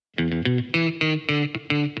Looking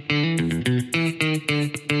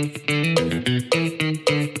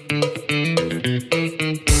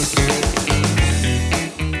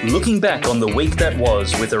back on the week that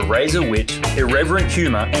was with a razor wit, irreverent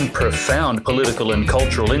humour and profound political and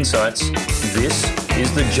cultural insights, this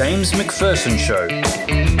is the James Macpherson Show.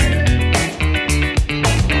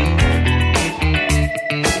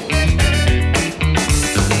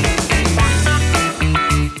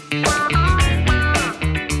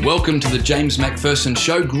 Welcome to the James Macpherson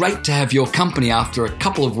Show. Great to have your company after a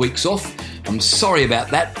couple of weeks off. I'm sorry about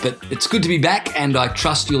that, but it's good to be back and I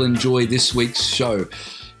trust you'll enjoy this week's show.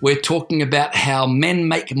 We're talking about how men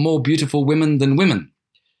make more beautiful women than women.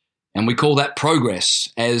 And we call that progress,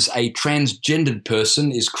 as a transgendered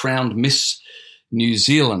person is crowned Miss New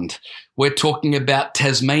Zealand. We're talking about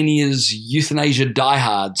Tasmania's euthanasia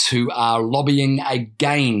diehards who are lobbying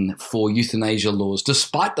again for euthanasia laws,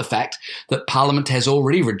 despite the fact that Parliament has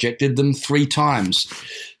already rejected them 3 times.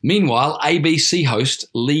 Meanwhile, ABC host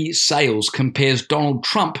Leigh Sales compares Donald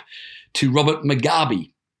Trump to Robert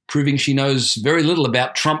Mugabe, proving she knows very little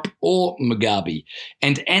about Trump or Mugabe.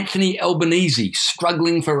 And Anthony Albanese,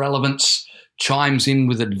 struggling for relevance, chimes in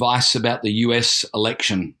with advice about the US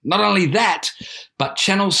election. Not only that, but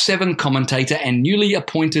Channel 7 commentator and newly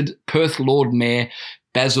appointed Perth Lord Mayor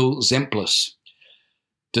Basil Zempilas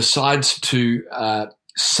decides to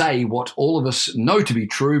say what all of us know to be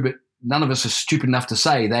true, but none of us are stupid enough to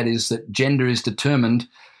say, that is that gender is determined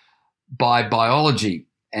by biology.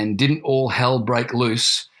 And didn't all hell break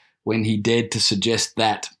loose when he dared to suggest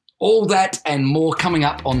that? All that and more coming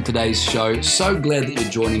up on today's show. So glad that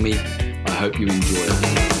you're joining me. I hope you enjoy it.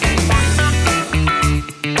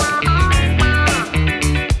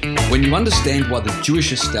 When you understand why the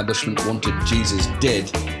Jewish establishment wanted Jesus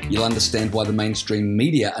dead, you'll understand why the mainstream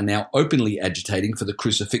media are now openly agitating for the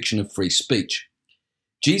crucifixion of free speech.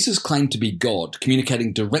 Jesus claimed to be God,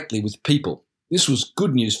 communicating directly with people. This was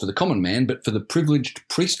good news for the common man, but for the privileged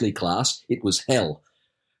priestly class, it was hell.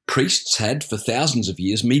 Priests had, for thousands of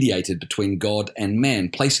years, mediated between God and man,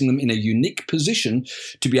 placing them in a unique position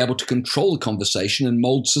to be able to control the conversation and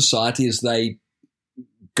mould society as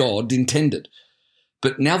God intended.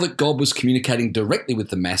 But now that God was communicating directly with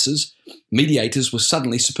the masses, mediators were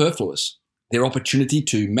suddenly superfluous. Their opportunity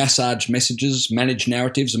to massage messages, manage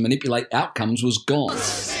narratives, and manipulate outcomes was gone.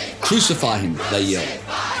 Crucify him, they yelled.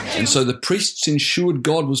 And so the priests ensured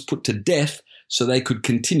God was put to death so they could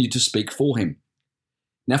continue to speak for him.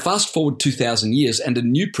 Now fast forward 2,000 years and a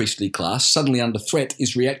new priestly class, suddenly under threat,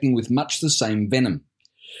 is reacting with much the same venom.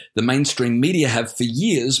 The mainstream media have for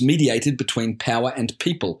years mediated between power and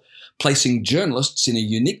people, placing journalists in a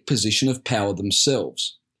unique position of power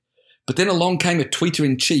themselves. But then along came a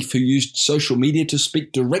tweeter-in-chief who used social media to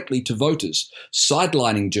speak directly to voters,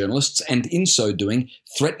 sidelining journalists and in so doing,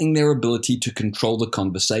 threatening their ability to control the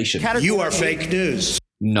conversation. You are fake news.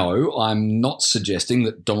 No, I'm not suggesting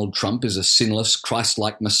that Donald Trump is a sinless,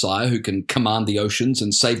 Christ-like Messiah who can command the oceans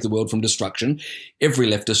and save the world from destruction. Every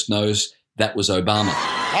leftist knows that was Obama.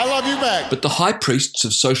 I love you back. But the high priests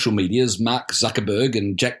of social media's Mark Zuckerberg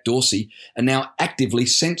and Jack Dorsey are now actively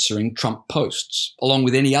censoring Trump posts, along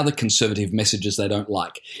with any other conservative messages they don't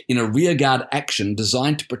like, in a rearguard action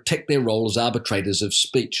designed to protect their role as arbitrators of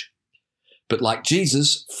speech. But like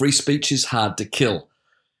Jesus, free speech is hard to kill.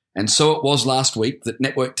 And so it was last week that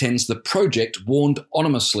Network 10's The Project warned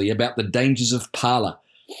anonymously about the dangers of Parler,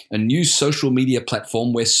 a new social media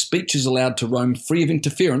platform where speech is allowed to roam free of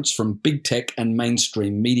interference from big tech and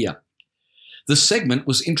mainstream media. The segment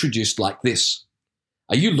was introduced like this.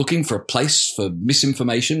 Are you looking for a place for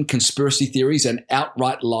misinformation, conspiracy theories, and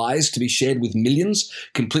outright lies to be shared with millions,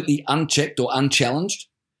 completely unchecked or unchallenged?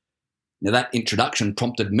 Now that introduction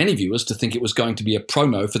prompted many viewers to think it was going to be a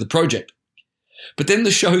promo for the project. But then the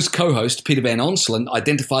show's co-host, Peter Van Onselen,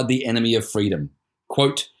 identified the enemy of freedom.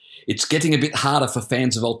 Quote, "It's getting a bit harder for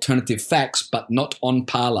fans of alternative facts, but not on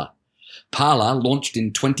Parler. Parler, launched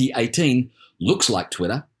in 2018, looks like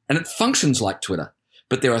Twitter, and it functions like Twitter.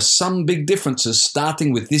 But there are some big differences,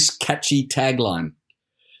 starting with this catchy tagline.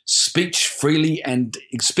 Speak freely and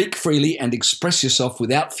express yourself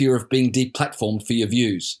without fear of being deplatformed for your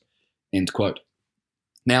views." End quote.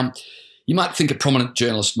 Now, you might think a prominent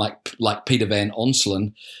journalist like Peter Van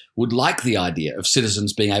Onselen would like the idea of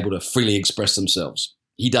citizens being able to freely express themselves.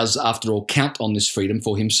 He does, after all, count on this freedom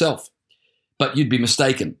for himself. But you'd be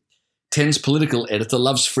mistaken. 10's political editor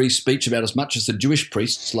loves free speech about as much as the Jewish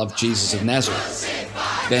priests love Jesus of Nazareth.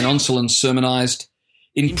 Van Onselen sermonised,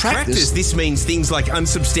 In practice, this means things like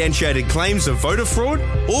unsubstantiated claims of voter fraud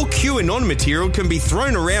or QAnon material can be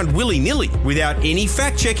thrown around willy-nilly without any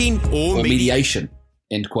fact-checking or mediation.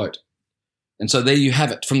 End quote. And so there you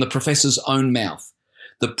have it, from the professor's own mouth.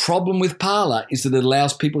 The problem with Parler is that it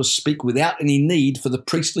allows people to speak without any need for the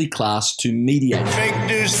priestly class to mediate. Fake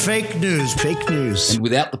news, fake news, fake news. And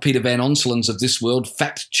without the Peter Van Onselens of this world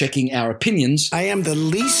fact-checking our opinions, I am the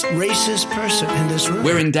least racist person in this room.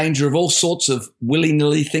 we're in danger of all sorts of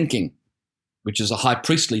willy-nilly thinking, which is a high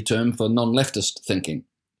priestly term for non-leftist thinking.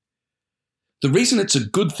 The reason it's a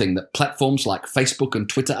good thing that platforms like Facebook and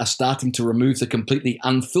Twitter are starting to remove the completely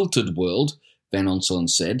unfiltered world, Van Onselen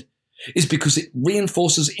said, is because it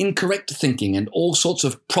reinforces incorrect thinking and all sorts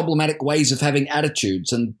of problematic ways of having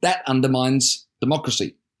attitudes, and that undermines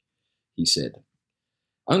democracy, he said.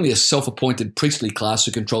 Only a self-appointed priestly class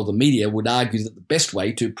who control the media would argue that the best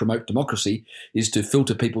way to promote democracy is to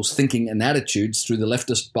filter people's thinking and attitudes through the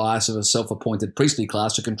leftist bias of a self-appointed priestly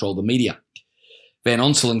class who control the media. Van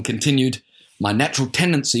Onselen continued, "My natural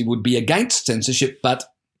tendency would be against censorship, but..."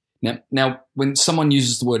 Now, when someone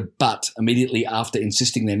uses the word "but" immediately after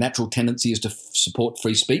insisting their natural tendency is to support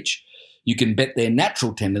free speech, you can bet their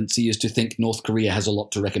natural tendency is to think North Korea has a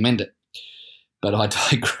lot to recommend it. But I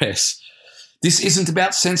digress. This isn't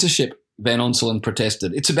about censorship, Van Onselen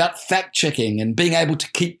protested. It's about fact-checking and being able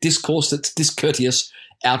to keep discourse that's discourteous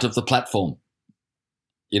out of the platform.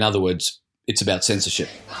 In other words, it's about censorship.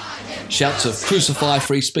 Shouts of "crucify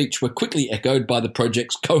free speech" were quickly echoed by the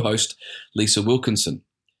project's co-host, Lisa Wilkinson.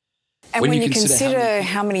 And when you consider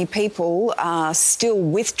how many people are still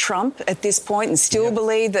with Trump at this point and still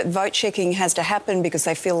believe that vote checking has to happen because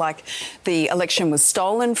they feel like the election was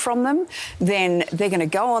stolen from them, then they're going to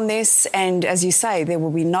go on this. And as you say, there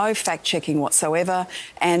will be no fact checking whatsoever.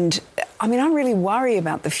 And I mean, I really worry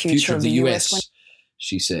about the future of the US,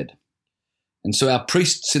 she said. And so our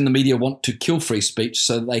priests in the media want to kill free speech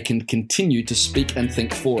so that they can continue to speak and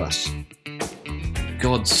think for us.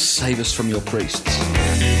 God save us from your priests.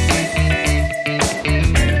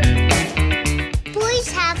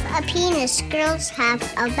 A penis, girls have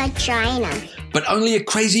a vagina. But only a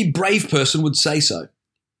crazy brave person would say so.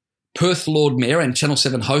 Perth Lord Mayor and Channel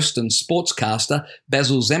 7 host and sportscaster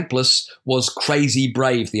Basil Zempilas was crazy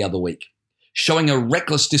brave the other week. Showing a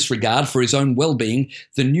reckless disregard for his own well-being,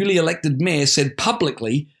 the newly elected mayor said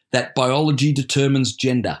publicly that biology determines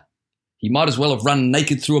gender. He might as well have run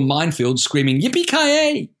naked through a minefield screaming,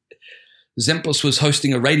 "Yippee-ki-yay!" Zempilas was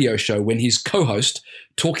hosting a radio show when his co-host,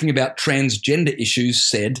 talking about transgender issues,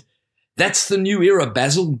 said, "That's the new era,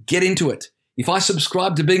 Basil. Get into it. If I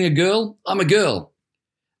subscribe to being a girl, I'm a girl."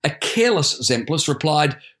 A careless Zempilas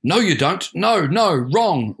replied, "No, you don't. No,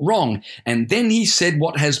 wrong. And then he said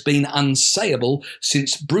what has been unsayable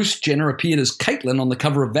since Bruce Jenner appeared as Caitlyn on the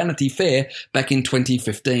cover of Vanity Fair back in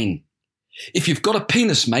 2015. "If you've got a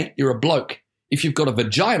penis, mate, you're a bloke. If you've got a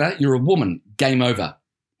vagina, you're a woman. Game over."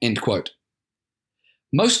 End quote.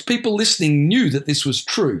 Most people listening knew that this was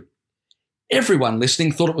true. Everyone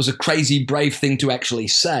listening thought it was a crazy, brave thing to actually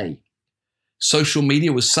say. Social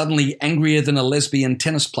media was suddenly angrier than a lesbian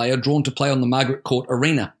tennis player drawn to play on the Margaret Court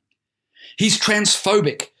Arena. "He's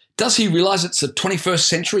transphobic. Does he realise it's the 21st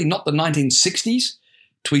century, not the 1960s?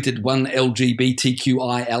 Tweeted one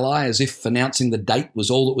LGBTQI ally as if announcing the date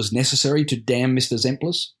was all that was necessary to damn Mr.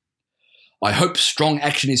 Zempilas. "I hope strong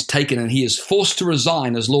action is taken and he is forced to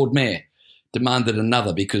resign as Lord Mayor," demanded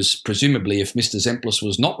another, because presumably if Mr. Zempilas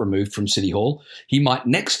was not removed from City Hall, he might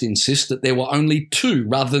next insist that there were only 2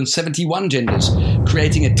 rather than 71 genders,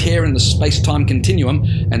 creating a tear in the space-time continuum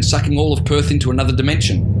and sucking all of Perth into another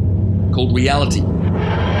dimension, called reality.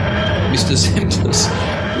 Mr. Zempilas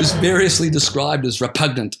was variously described as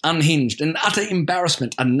repugnant, unhinged, an utter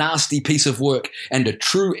embarrassment, a nasty piece of work, and a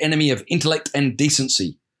true enemy of intellect and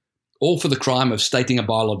decency, all for the crime of stating a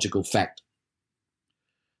biological fact.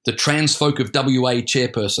 The Transfolk of WA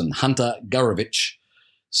chairperson, Hunter Gurevich,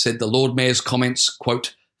 said the Lord Mayor's comments,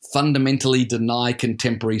 quote, "fundamentally deny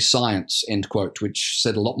contemporary science," end quote, which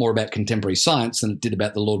said a lot more about contemporary science than it did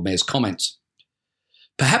about the Lord Mayor's comments.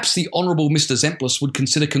 Perhaps the Honourable Mr. Zempilas would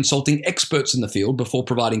consider consulting experts in the field before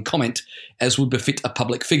providing comment, as would befit a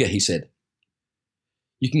public figure, he said.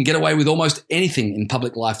 You can get away with almost anything in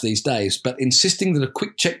public life these days, but insisting that a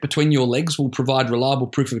quick check between your legs will provide reliable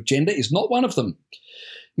proof of gender is not one of them.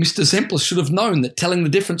 Mr. Zempilas should have known that telling the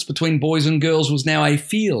difference between boys and girls was now a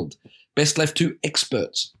field, best left to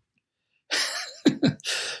experts.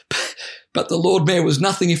 But the Lord Mayor was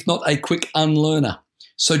nothing if not a quick unlearner.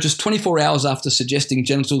 So just 24 hours after suggesting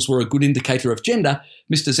genitals were a good indicator of gender,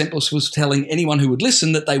 Mr. Zempilas was telling anyone who would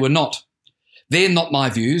listen that they were not. "They're not my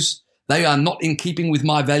views. They are not in keeping with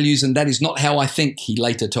my values, and that is not how I think," he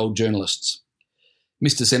later told journalists.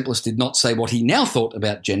 Mr. Zempilas did not say what he now thought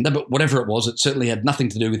about gender, but whatever it was, it certainly had nothing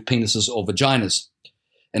to do with penises or vaginas.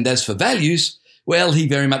 And as for values, Well, he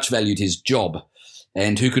very much valued his job,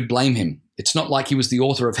 and who could blame him? It's not like he was the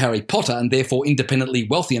author of Harry Potter and therefore independently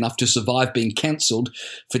wealthy enough to survive being cancelled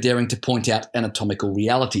for daring to point out anatomical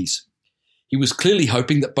realities. He was clearly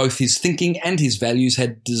hoping that both his thinking and his values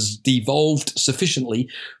had devolved sufficiently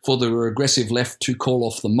for the regressive left to call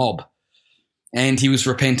off the mob. And he was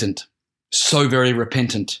repentant. So very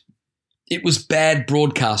repentant. It was bad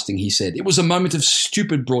broadcasting, he said. It was a moment of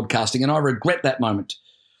stupid broadcasting, and I regret that moment.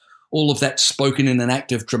 All of that spoken in an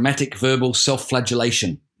act of dramatic verbal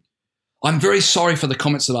self-flagellation. I'm very sorry for the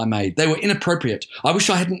comments that I made. They were inappropriate. I wish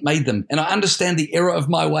I hadn't made them, and I understand the error of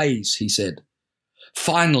my ways, he said.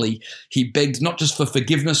 Finally, he begged not just for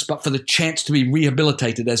forgiveness, but for the chance to be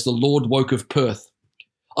rehabilitated as the Lord Woke of Perth.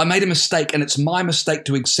 I made a mistake, and it's my mistake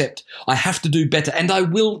to accept. I have to do better, and I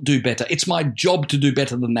will do better. It's my job to do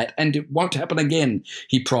better than that, and it won't happen again,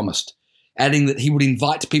 he promised, adding that he would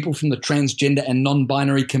invite people from the transgender and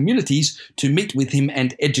non-binary communities to meet with him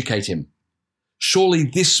and educate him. Surely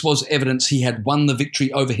this was evidence he had won the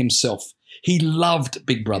victory over himself. He loved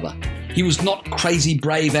Big Brother. He was not crazy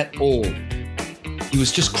brave at all. He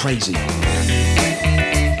was just crazy.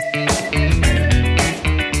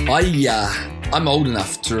 I'm old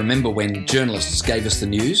enough to remember when journalists gave us the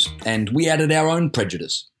news and we added our own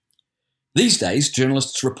prejudice. These days,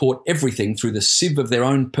 journalists report everything through the sieve of their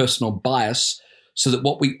own personal bias so that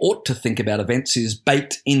what we ought to think about events is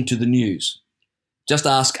baked into the news. Just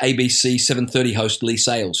ask ABC 7:30 host Leigh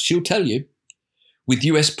Sales. She'll tell you. With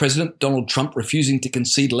US President Donald Trump refusing to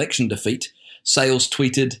concede election defeat, Sales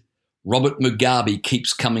tweeted, "Robert Mugabe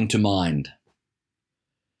keeps coming to mind."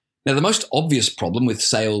 Now, the most obvious problem with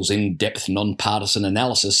Sales' in-depth, non-partisan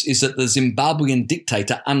analysis is that the Zimbabwean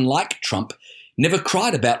dictator, unlike Trump, never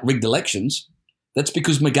cried about rigged elections. That's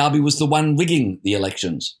because Mugabe was the one rigging the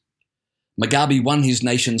elections. Mugabe won his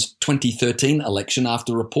nation's 2013 election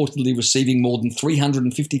after reportedly receiving more than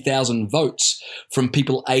 350,000 votes from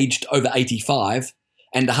people aged over 85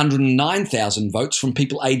 and 109,000 votes from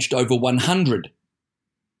people aged over 100,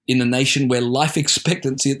 in a nation where life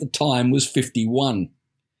expectancy at the time was 51.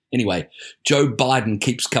 Anyway, Joe Biden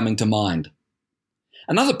keeps coming to mind.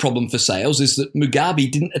 Another problem for Sales is that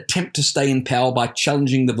Mugabe didn't attempt to stay in power by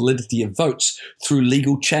challenging the validity of votes through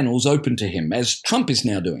legal channels open to him, as Trump is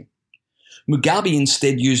now doing. Mugabe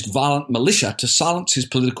instead used violent militia to silence his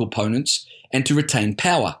political opponents and to retain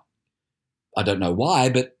power. I don't know why,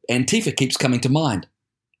 but Antifa keeps coming to mind.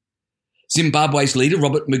 Zimbabwe's leader,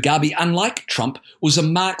 Robert Mugabe, unlike Trump, was a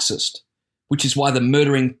Marxist, which is why the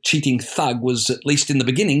murdering, cheating thug was, at least in the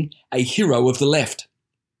beginning, a hero of the left.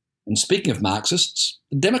 And speaking of Marxists,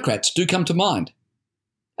 the Democrats do come to mind.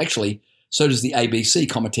 Actually, so does the ABC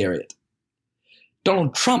commentariat.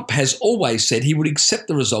 Donald Trump has always said he would accept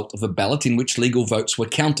the result of a ballot in which legal votes were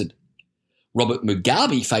counted. Robert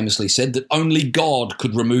Mugabe famously said that only God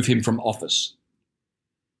could remove him from office.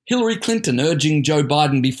 Hillary Clinton urging Joe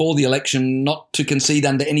Biden before the election not to concede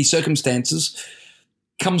under any circumstances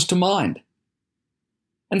comes to mind.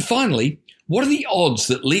 And finally, what are the odds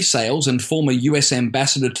that Leigh Sales and former US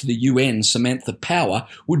Ambassador to the UN, Samantha Power,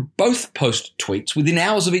 would both post tweets within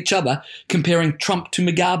hours of each other comparing Trump to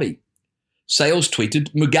Mugabe? Sales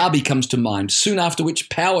tweeted, "Mugabe comes to mind," soon after which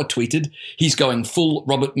Power tweeted, "He's going full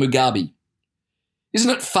Robert Mugabe." Isn't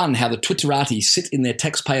it fun how the Twitterati sit in their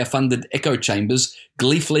taxpayer-funded echo chambers,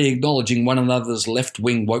 gleefully acknowledging one another's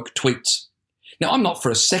left-wing woke tweets? Now, I'm not for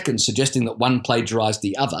a second suggesting that one plagiarised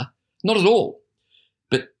the other. Not at all.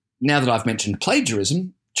 But now that I've mentioned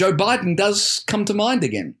plagiarism, Joe Biden does come to mind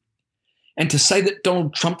again. And to say that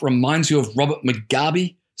Donald Trump reminds you of Robert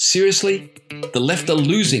Mugabe, seriously, the left are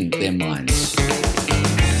losing their minds.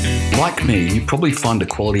 Like me, you probably find the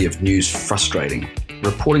quality of news frustrating.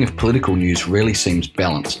 Reporting of political news rarely seems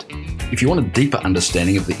balanced. If you want a deeper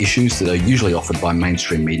understanding of the issues that are usually offered by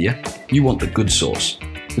mainstream media, you want The Good Source.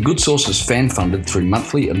 The Good Source is fan-funded through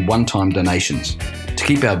monthly and one-time donations. To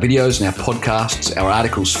keep our videos and our podcasts, our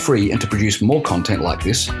articles free, and to produce more content like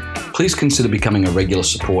this, please consider becoming a regular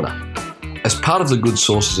supporter. As part of the Good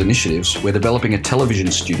Source's initiatives, we're developing a television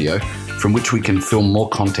studio from which we can film more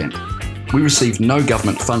content. We receive no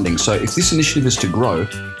government funding, so if this initiative is to grow,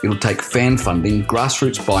 it'll take fan funding,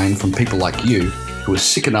 grassroots buy-in from people like you who are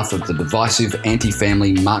sick enough of the divisive,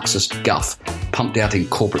 anti-family, Marxist guff pumped out in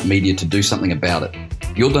corporate media to do something about it.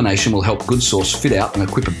 Your donation will help Good Source fit out and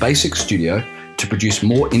equip a basic studio to produce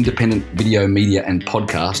more independent video media and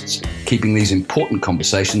podcasts, keeping these important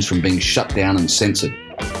conversations from being shut down and censored.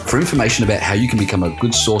 For information about how you can become a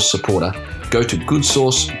Good Source supporter, go to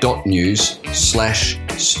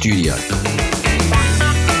goodsource.news/studio.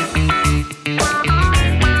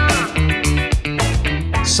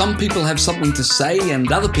 Some people have something to say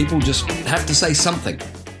and other people just have to say something.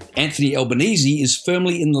 Anthony Albanese is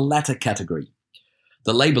firmly in the latter category.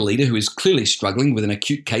 The Labor leader, who is clearly struggling with an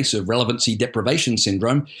acute case of relevancy deprivation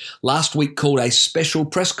syndrome, last week called a special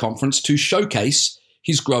press conference to showcase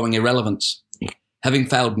his growing irrelevance. Having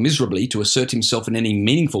failed miserably to assert himself in any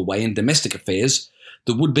meaningful way in domestic affairs,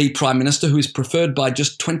 the would-be Prime Minister, who is preferred by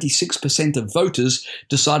just 26% of voters,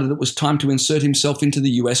 decided it was time to insert himself into the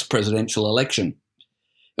US presidential election.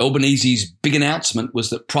 Albanese's big announcement was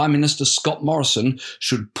that Prime Minister Scott Morrison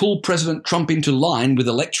should pull President Trump into line with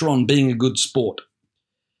a lecture on being a good sport.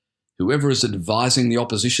 Whoever is advising the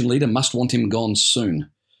opposition leader must want him gone soon.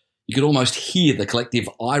 You could almost hear the collective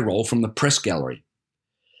eye roll from the press gallery.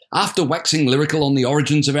 After waxing lyrical on the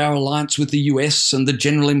origins of our alliance with the US and the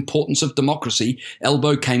general importance of democracy,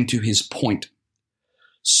 Albo came to his point.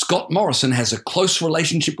 Scott Morrison has a close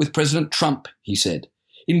relationship with President Trump, he said,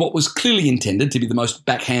 in what was clearly intended to be the most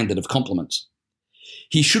backhanded of compliments.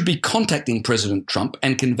 He should be contacting President Trump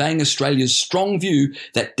and conveying Australia's strong view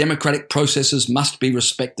that democratic processes must be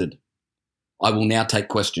respected. I will now take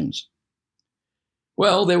questions.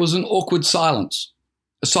 Well, there was an awkward silence.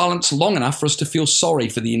 A silence long enough for us to feel sorry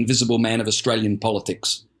for the invisible man of Australian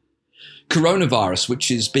politics. Coronavirus,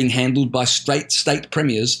 which is being handled by straight state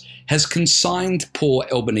premiers, has consigned poor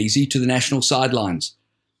Albanese to the national sidelines.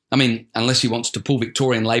 I mean, unless he wants to pull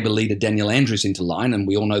Victorian Labor leader Daniel Andrews into line, and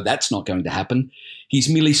we all know that's not going to happen, he's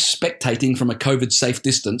merely spectating from a COVID-safe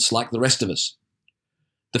distance like the rest of us.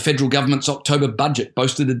 The federal government's October budget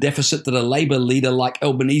boasted a deficit that a Labor leader like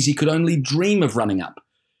Albanese could only dream of running up.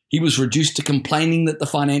 He was reduced to complaining that the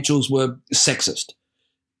financials were sexist.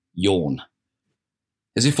 Yawn.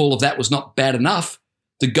 As if all of that was not bad enough,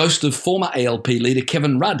 the ghost of former ALP leader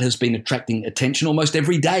Kevin Rudd has been attracting attention almost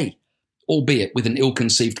every day, albeit with an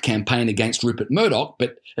ill-conceived campaign against Rupert Murdoch,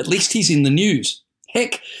 but at least he's in the news.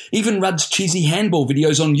 Heck, even Rudd's cheesy handball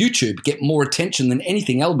videos on YouTube get more attention than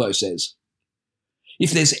anything Albo says.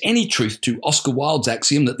 If there's any truth to Oscar Wilde's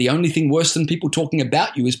axiom that the only thing worse than people talking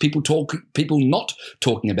about you is people not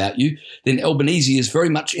talking about you, then Albanese is very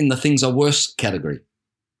much in the things are worse category.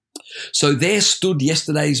 So there stood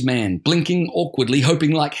yesterday's man, blinking awkwardly,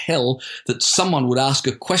 hoping like hell that someone would ask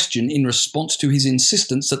a question in response to his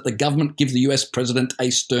insistence that the government give the US president a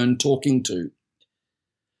stern talking to.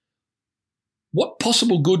 What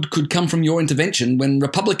possible good could come from your intervention when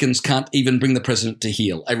Republicans can't even bring the president to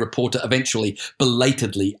heel? A reporter eventually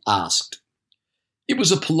belatedly asked. It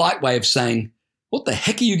was a polite way of saying, what the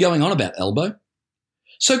heck are you going on about, Albo?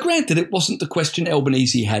 So granted, it wasn't the question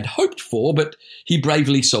Albanese had hoped for, but he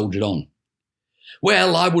bravely soldiered on.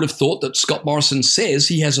 Well, I would have thought that Scott Morrison says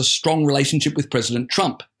he has a strong relationship with President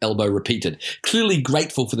Trump, Albo repeated, clearly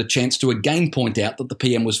grateful for the chance to again point out that the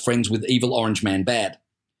PM was friends with evil Orange Man Bad.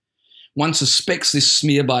 One suspects this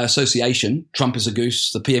smear by association, Trump is a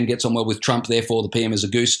goose, the PM gets on well with Trump, therefore the PM is a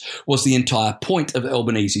goose, was the entire point of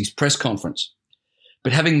Albanese's press conference.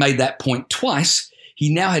 But having made that point twice,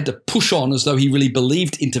 he now had to push on as though he really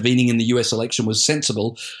believed intervening in the US election was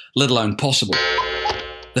sensible, let alone possible.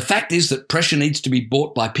 The fact is that pressure needs to be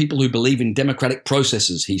bought by people who believe in democratic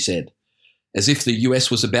processes, he said, as if the US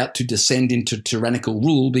was about to descend into tyrannical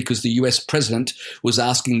rule because the US president was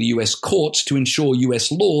asking the US courts to ensure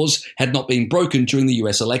US laws had not been broken during the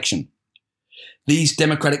US election. These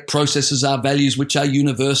democratic processes are values which are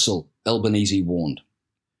universal, Albanese warned.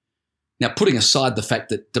 Now, putting aside the fact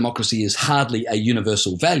that democracy is hardly a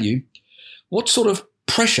universal value, what sort of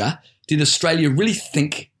pressure did Australia really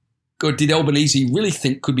think, or did Albanese really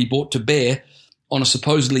think could be brought to bear on a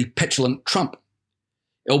supposedly petulant Trump?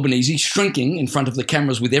 Albanese, shrinking in front of the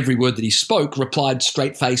cameras with every word that he spoke, replied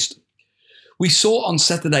straight-faced, "We saw on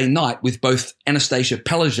Saturday night with both Anastasia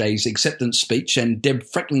Palaszczuk's acceptance speech and Deb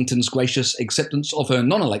Frecklington's gracious acceptance of her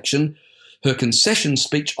non-election, her concession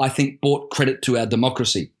speech, I think, brought credit to our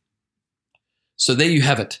democracy." So there you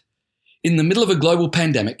have it. In the middle of a global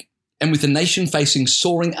pandemic, and with the nation facing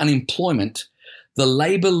soaring unemployment, the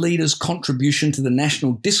Labor leader's contribution to the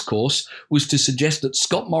national discourse was to suggest that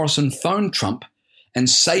Scott Morrison phoned Trump and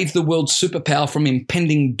save the world's superpower from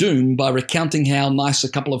impending doom by recounting how nice a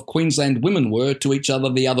couple of Queensland women were to each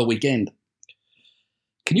other the other weekend.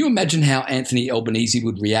 Can you imagine how Anthony Albanese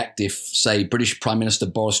would react if, say, British Prime Minister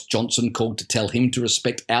Boris Johnson called to tell him to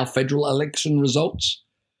respect our federal election results?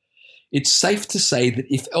 It's safe to say that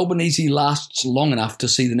if Albanese lasts long enough to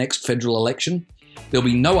see the next federal election, there'll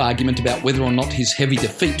be no argument about whether or not his heavy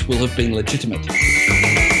defeat will have been legitimate.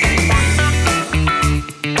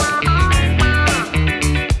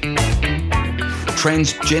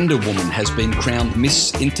 Transgender woman has been crowned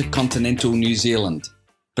Miss Intercontinental New Zealand.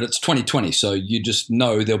 But it's 2020, so you just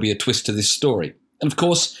know there'll be a twist to this story. And of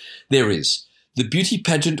course, there is. The beauty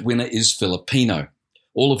pageant winner is Filipino,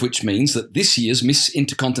 all of which means that this year's Miss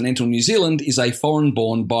Intercontinental New Zealand is a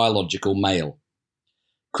foreign-born biological male.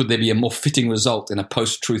 Could there be a more fitting result in a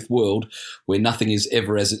post-truth world where nothing is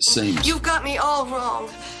ever as it seems? You've got me all wrong.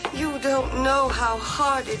 You don't know how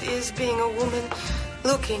hard it is being a woman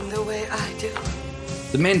looking the way I do.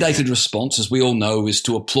 The mandated response, as we all know, is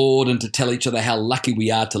to applaud and to tell each other how lucky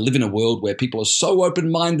we are to live in a world where people are so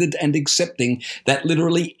open-minded and accepting that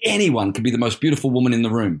literally anyone can be the most beautiful woman in the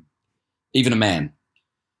room, even a man.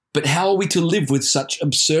 But how are we to live with such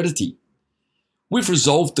absurdity? We've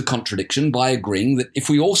resolved the contradiction by agreeing that if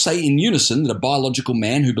we all say in unison that a biological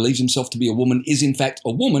man who believes himself to be a woman is in fact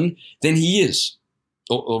a woman, then he is.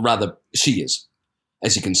 Or rather, she is.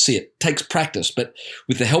 As you can see, it takes practice, but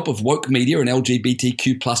with the help of woke media and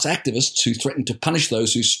LGBTQ+ activists who threaten to punish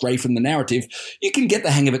those who stray from the narrative, you can get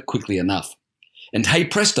the hang of it quickly enough. And hey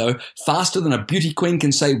presto, faster than a beauty queen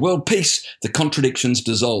can say world peace, the contradictions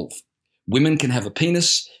dissolve. Women can have a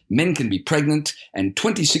penis, men can be pregnant, and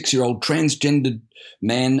 26-year-old transgendered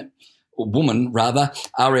man, or woman rather,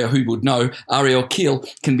 Ariel Keel,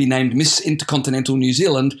 can be named Miss Intercontinental New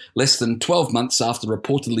Zealand less than 12 months after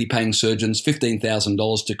reportedly paying surgeons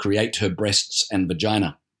 $15,000 to create her breasts and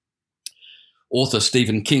vagina. Author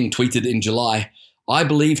Stephen King tweeted in July, "I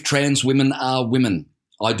believe trans women are women.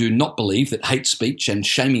 I do not believe that hate speech and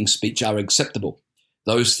shaming speech are acceptable.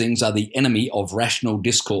 Those things are the enemy of rational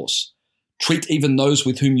discourse. Treat even those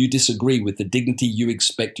with whom you disagree with the dignity you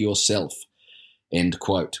expect yourself." End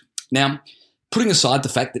quote. Now, putting aside the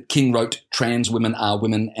fact that King wrote trans women are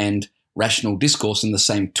women and rational discourse in the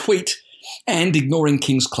same tweet, and ignoring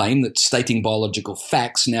King's claim that stating biological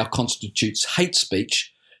facts now constitutes hate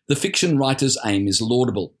speech, the fiction writer's aim is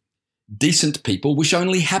laudable. Decent people wish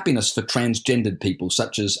only happiness for transgendered people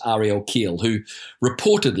such as Ariel Keel, who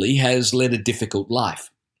reportedly has led a difficult life.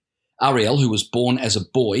 Ariel, who was born as a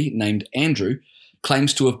boy named Andrew,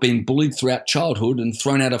 claims to have been bullied throughout childhood and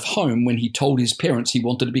thrown out of home when he told his parents he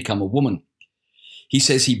wanted to become a woman. He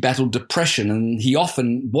says he battled depression and he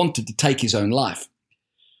often wanted to take his own life.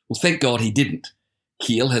 Well, thank God he didn't.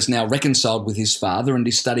 Keel has now reconciled with his father and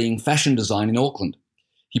is studying fashion design in Auckland.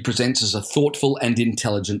 He presents as a thoughtful and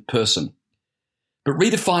intelligent person. But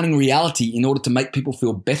redefining reality in order to make people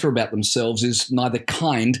feel better about themselves is neither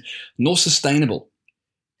kind nor sustainable.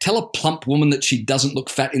 Tell a plump woman that she doesn't look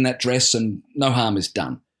fat in that dress and no harm is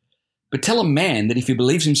done. But tell a man that if he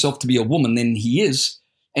believes himself to be a woman, then he is,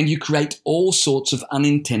 and you create all sorts of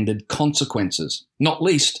unintended consequences, not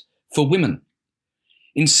least for women.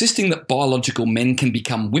 Insisting that biological men can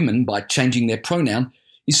become women by changing their pronoun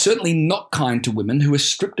is certainly not kind to women who are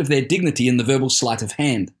stripped of their dignity in the verbal sleight of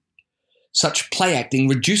hand. Such play acting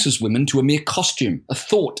reduces women to a mere costume, a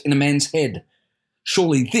thought in a man's head.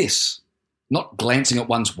 Surely this, not glancing at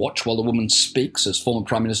one's watch while the woman speaks, as former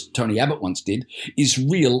Prime Minister Tony Abbott once did, is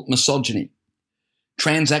real misogyny.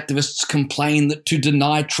 Trans activists complain that to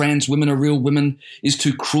deny trans women are real women is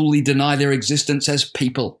to cruelly deny their existence as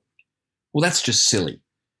people. Well, that's just silly.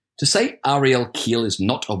 To say Ariel Keel is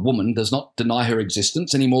not a woman does not deny her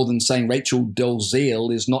existence any more than saying Rachel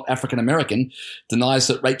Dolezal is not African American denies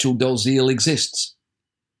that Rachel Dolezal exists.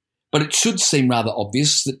 But it should seem rather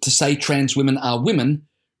obvious that to say trans women are women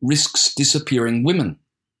risks disappearing women,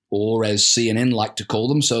 or as CNN like to call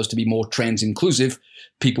them so as to be more trans-inclusive,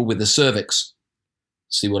 people with a cervix.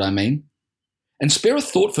 See what I mean? And spare a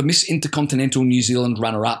thought for Miss Intercontinental New Zealand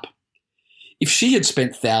runner-up. If she had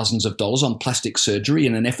spent thousands of dollars on plastic surgery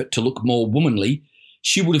in an effort to look more womanly,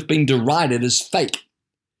 she would have been derided as fake.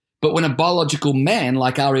 But when a biological man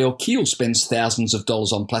like Ariel Keel spends thousands of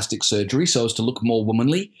dollars on plastic surgery so as to look more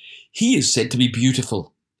womanly, he is said to be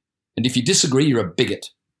beautiful. And if you disagree, you're a bigot.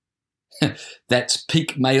 That's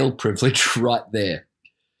peak male privilege right there.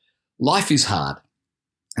 Life is hard,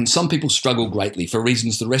 and some people struggle greatly for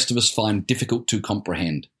reasons the rest of us find difficult to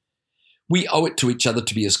comprehend. We owe it to each other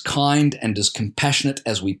to be as kind and as compassionate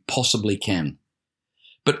as we possibly can.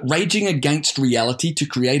 But raging against reality to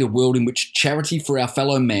create a world in which charity for our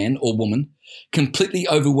fellow man or woman completely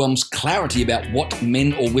overwhelms clarity about what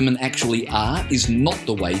men or women actually are is not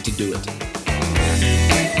the way to do it.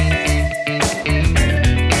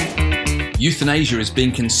 Euthanasia is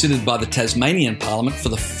being considered by the Tasmanian Parliament for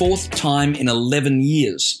the 4th time in 11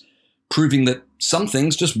 years, proving that some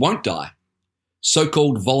things just won't die.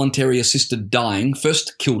 So-called voluntary assisted dying,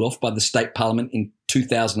 first killed off by the state parliament in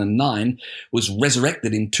 2009, was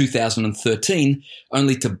resurrected in 2013,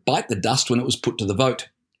 only to bite the dust when it was put to the vote.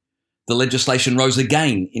 The legislation rose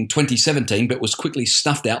again in 2017, but was quickly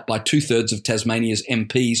snuffed out by 2/3 of Tasmania's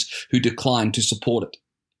MPs who declined to support it.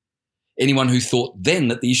 Anyone who thought then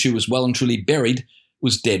that the issue was well and truly buried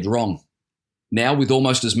was dead wrong. Now, with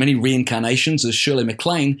almost as many reincarnations as Shirley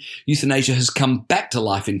MacLaine, euthanasia has come back to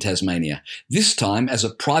life in Tasmania, this time as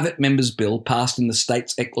a private member's bill passed in the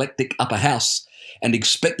state's eclectic upper house and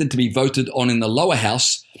expected to be voted on in the lower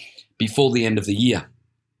house before the end of the year.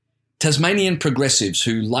 Tasmanian progressives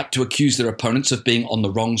who like to accuse their opponents of being on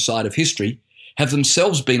the wrong side of history have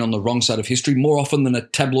themselves been on the wrong side of history more often than a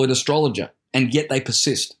tabloid astrologer, and yet they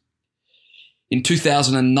persist. In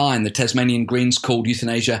 2009, the Tasmanian Greens called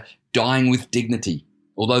euthanasia dying with dignity,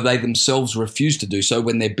 although they themselves refused to do so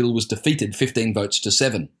when their bill was defeated 15 votes to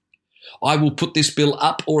 7. I will put this bill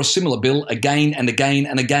up or a similar bill again and again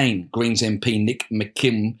and again, Greens MP Nick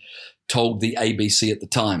McKim told the ABC at the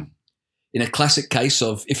time. In a classic case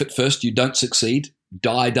of if at first you don't succeed,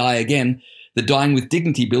 die again, the Dying with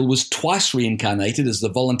Dignity bill was twice reincarnated as the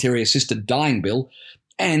Voluntary Assisted Dying Bill,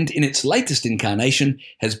 and in its latest incarnation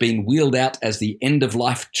has been wheeled out as the End of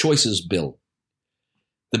Life Choices Bill.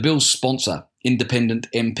 The bill's sponsor, Independent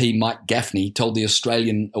MP Mike Gaffney, told The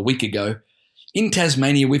Australian a week ago, "In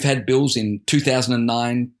Tasmania we've had bills in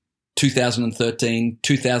 2009, 2013,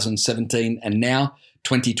 2017 and now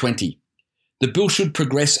 2020. The bill should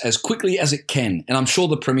progress as quickly as it can, and I'm sure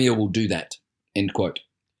the Premier will do that." End quote.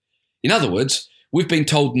 In other words, we've been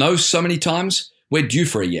told no so many times, we're due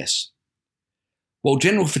for a yes. While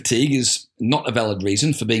general fatigue is not a valid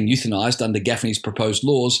reason for being euthanised under Gaffney's proposed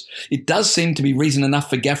laws, it does seem to be reason enough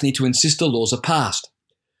for Gaffney to insist the laws are passed.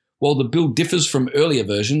 While the bill differs from earlier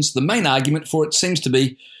versions, the main argument for it seems to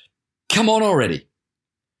be, come on already.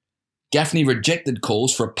 Gaffney rejected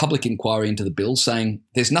calls for a public inquiry into the bill, saying,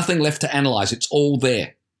 there's nothing left to analyse, it's all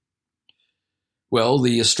there. Well,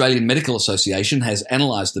 the Australian Medical Association has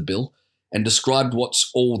analysed the bill and described what's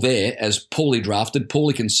all there as poorly drafted,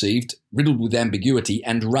 poorly conceived, riddled with ambiguity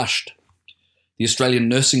and rushed. The Australian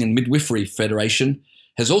Nursing and Midwifery Federation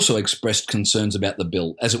has also expressed concerns about the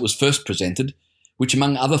bill as it was first presented, which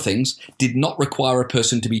among other things did not require a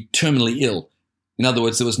person to be terminally ill. In other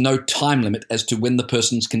words, there was no time limit as to when the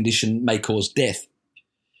person's condition may cause death.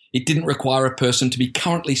 It didn't require a person to be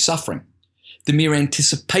currently suffering. The mere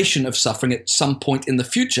anticipation of suffering at some point in the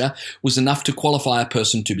future was enough to qualify a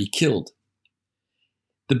person to be killed.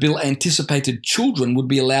 The bill anticipated children would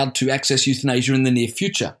be allowed to access euthanasia in the near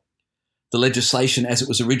future. The legislation, as it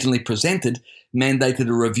was originally presented, mandated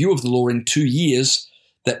a review of the law in 2 years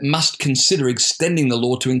that must consider extending the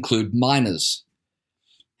law to include minors.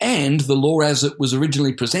 And the law, as it was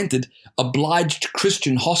originally presented, obliged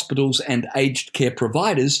Christian hospitals and aged care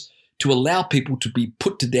providers to allow people to be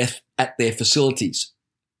put to death at their facilities.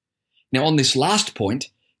 Now, on this last point,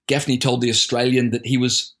 Gaffney told The Australian that he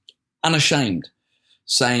was unashamed,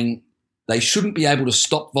 saying they shouldn't be able to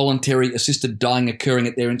stop voluntary assisted dying occurring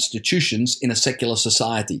at their institutions in a secular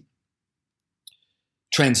society.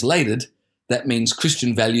 Translated, that means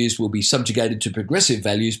Christian values will be subjugated to progressive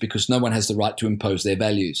values because no one has the right to impose their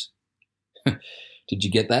values. Did you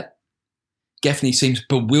get that? Gaffney seems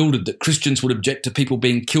bewildered that Christians would object to people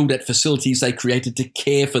being killed at facilities they created to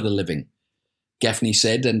care for the living. Gaffney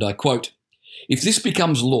said, and I quote, "If this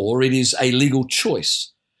becomes law, it is a legal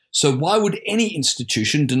choice. So why would any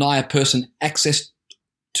institution deny a person access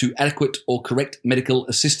to adequate or correct medical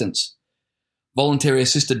assistance? Voluntary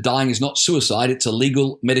assisted dying is not suicide, it's a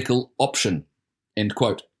legal medical option." End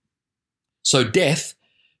quote. So death,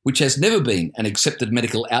 which has never been an accepted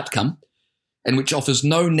medical outcome and which offers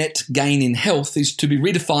no net gain in health, is to be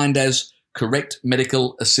redefined as correct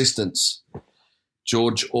medical assistance.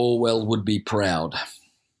 George Orwell would be proud.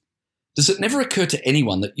 Does it never occur to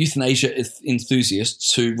anyone that euthanasia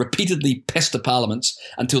enthusiasts who repeatedly pester parliaments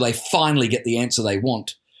until they finally get the answer they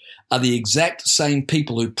want are the exact same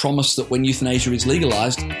people who promise that when euthanasia is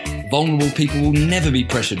legalised, vulnerable people will never be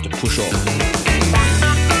pressured to push off?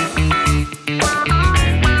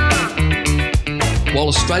 While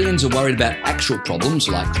Australians are worried about actual problems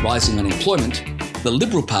like rising unemployment, the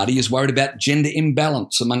Liberal Party is worried about gender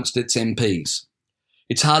imbalance amongst its MPs.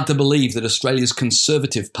 It's hard to believe that Australia's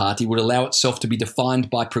Conservative Party would allow itself to be defined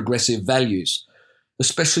by progressive values,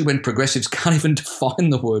 especially when progressives can't even define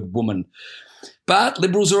the word woman. But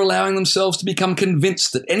Liberals are allowing themselves to become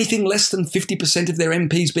convinced that anything less than 50% of their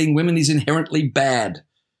MPs being women is inherently bad.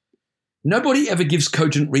 Nobody ever gives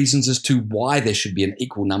cogent reasons as to why there should be an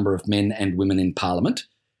equal number of men and women in Parliament.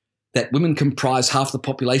 That women comprise half the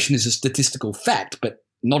population is a statistical fact, but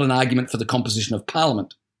not an argument for the composition of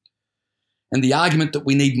Parliament. And the argument that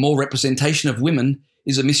we need more representation of women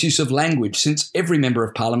is a misuse of language, since every member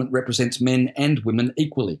of Parliament represents men and women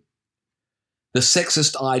equally. The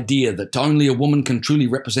sexist idea that only a woman can truly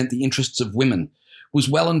represent the interests of women was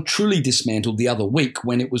well and truly dismantled the other week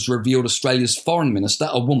when it was revealed Australia's foreign minister,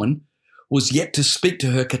 a woman, was yet to speak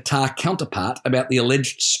to her Qatar counterpart about the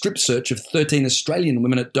alleged strip search of 13 Australian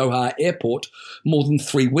women at Doha Airport more than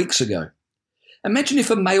 3 weeks ago. Imagine if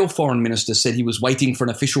a male foreign minister said he was waiting for an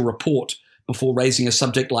official report before raising a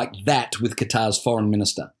subject like that with Qatar's foreign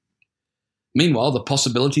minister. Meanwhile, the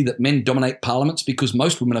possibility that men dominate parliaments because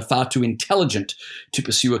most women are far too intelligent to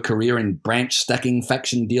pursue a career in branch stacking,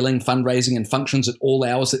 faction dealing, fundraising and functions at all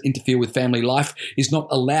hours that interfere with family life is not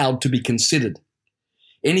allowed to be considered.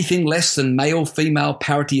 Anything less than male-female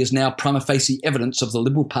parity is now prima facie evidence of the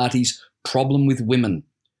Liberal Party's problem with women.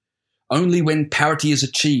 Only when parity is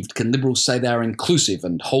achieved can Liberals say they are inclusive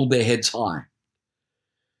and hold their heads high.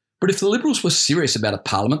 But if the Liberals were serious about a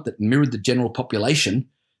parliament that mirrored the general population,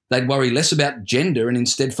 they'd worry less about gender and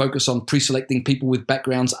instead focus on pre-selecting people with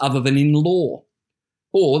backgrounds other than in law.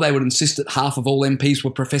 Or they would insist that half of all MPs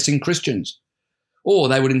were professing Christians. Or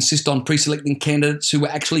they would insist on pre-selecting candidates who were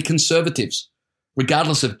actually conservatives,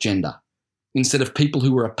 regardless of gender, instead of people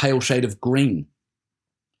who were a pale shade of green.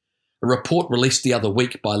 A report released the other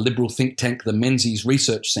week by Liberal think tank the Menzies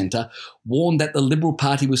Research Centre warned that the Liberal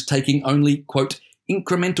Party was taking only, quote,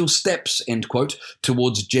 incremental steps, end quote,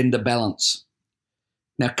 towards gender balance.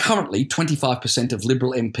 Now, currently, 25% of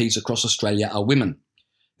Liberal MPs across Australia are women.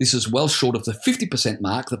 This is well short of the 50%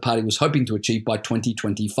 mark the party was hoping to achieve by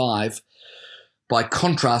 2025. By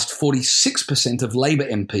contrast, 46% of Labor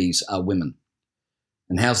MPs are women.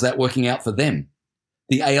 And how's that working out for them?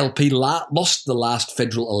 The ALP lost the last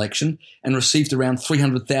federal election and received around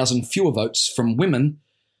 300,000 fewer votes from women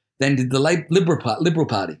than did the Liberal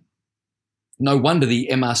Party. No wonder the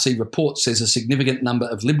MRC report says a significant number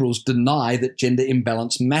of Liberals deny that gender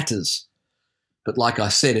imbalance matters. But like I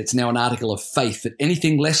said, it's now an article of faith that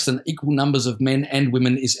anything less than equal numbers of men and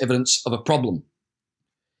women is evidence of a problem.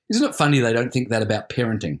 Isn't it funny they don't think that about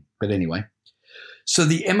parenting? But anyway. So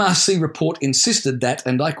the MRC report insisted that,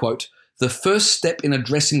 and I quote, the first step in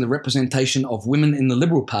addressing the representation of women in the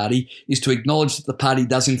Liberal Party is to acknowledge that the party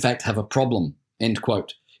does in fact have a problem, end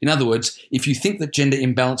quote. In other words, if you think that gender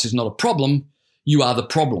imbalance is not a problem, you are the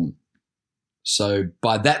problem. So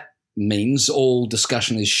by that means, all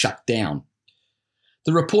discussion is shut down.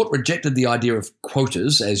 The report rejected the idea of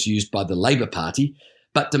quotas as used by the Labor Party,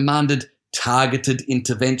 but demanded targeted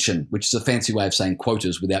intervention, which is a fancy way of saying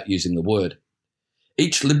quotas without using the word.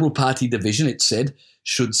 Each Liberal Party division, it said,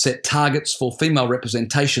 should set targets for female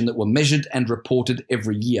representation that were measured and reported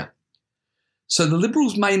every year. So the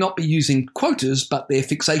Liberals may not be using quotas, but their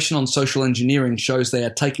fixation on social engineering shows they are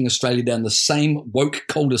taking Australia down the same woke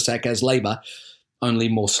cul-de-sac as Labor, only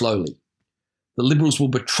more slowly. The Liberals will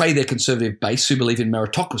betray their Conservative base who believe in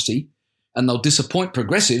meritocracy, and they'll disappoint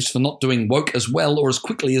progressives for not doing woke as well or as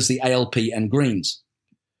quickly as the ALP and Greens.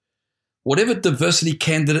 Whatever diversity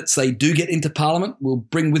candidates they do get into Parliament will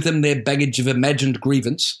bring with them their baggage of imagined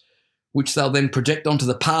grievance, which they'll then project onto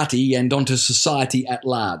the party and onto society at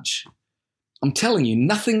large. I'm telling you,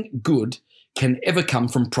 nothing good can ever come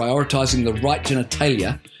from prioritising the right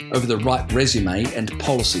genitalia over the right resume and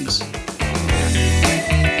policies.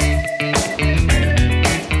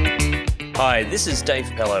 Hi, this is Dave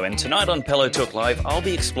Pello, and tonight on Pello Talk Live, I'll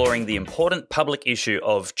be exploring the important public issue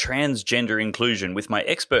of transgender inclusion with my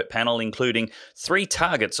expert panel, including 3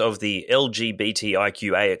 targets of the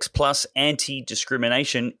LGBTIQAX+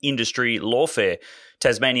 anti-discrimination industry lawfare: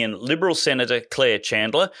 Tasmanian Liberal Senator Claire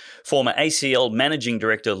Chandler, former ACL Managing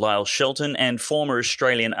Director Lyle Shelton, and former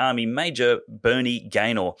Australian Army Major Bernie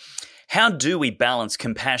Gaynor. How do we balance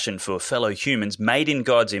compassion for fellow humans made in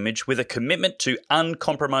God's image with a commitment to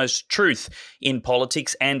uncompromised truth in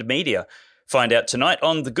politics and media? Find out tonight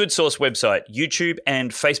on the Good Source website, YouTube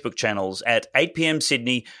and Facebook channels at 8 p.m.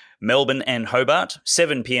 Sydney, Melbourne and Hobart,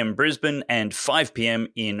 7 p.m. Brisbane and 5 p.m.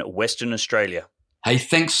 in Western Australia. Hey,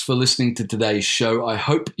 thanks for listening to today's show. I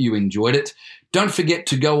hope you enjoyed it. Don't forget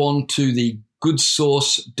to go on to the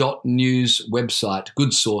goodsource.news website.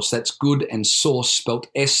 Good Source, that's good and source spelt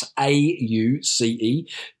S-A-U-C-E,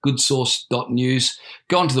 goodsource.news.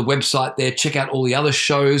 Go onto the website there, check out all the other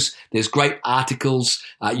shows. There's great articles.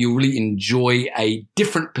 You'll really enjoy a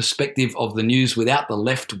different perspective of the news without the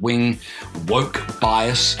left-wing woke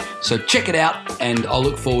bias. So check it out, and I'll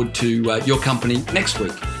look forward to your company next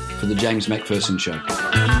week for the James Macpherson Show.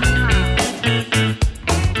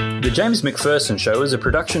 The James Macpherson Show is a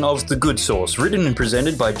production of The Good Source, written and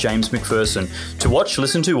presented by James Macpherson. To watch,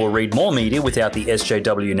 listen to, or read more media without the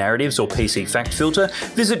SJW narratives or PC fact filter,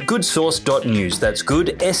 visit goodsource.news. That's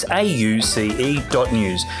good,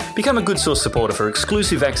 S-A-U-C-E.news. Become a Good Source supporter for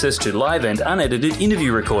exclusive access to live and unedited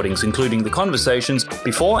interview recordings, including the conversations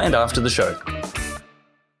before and after the show.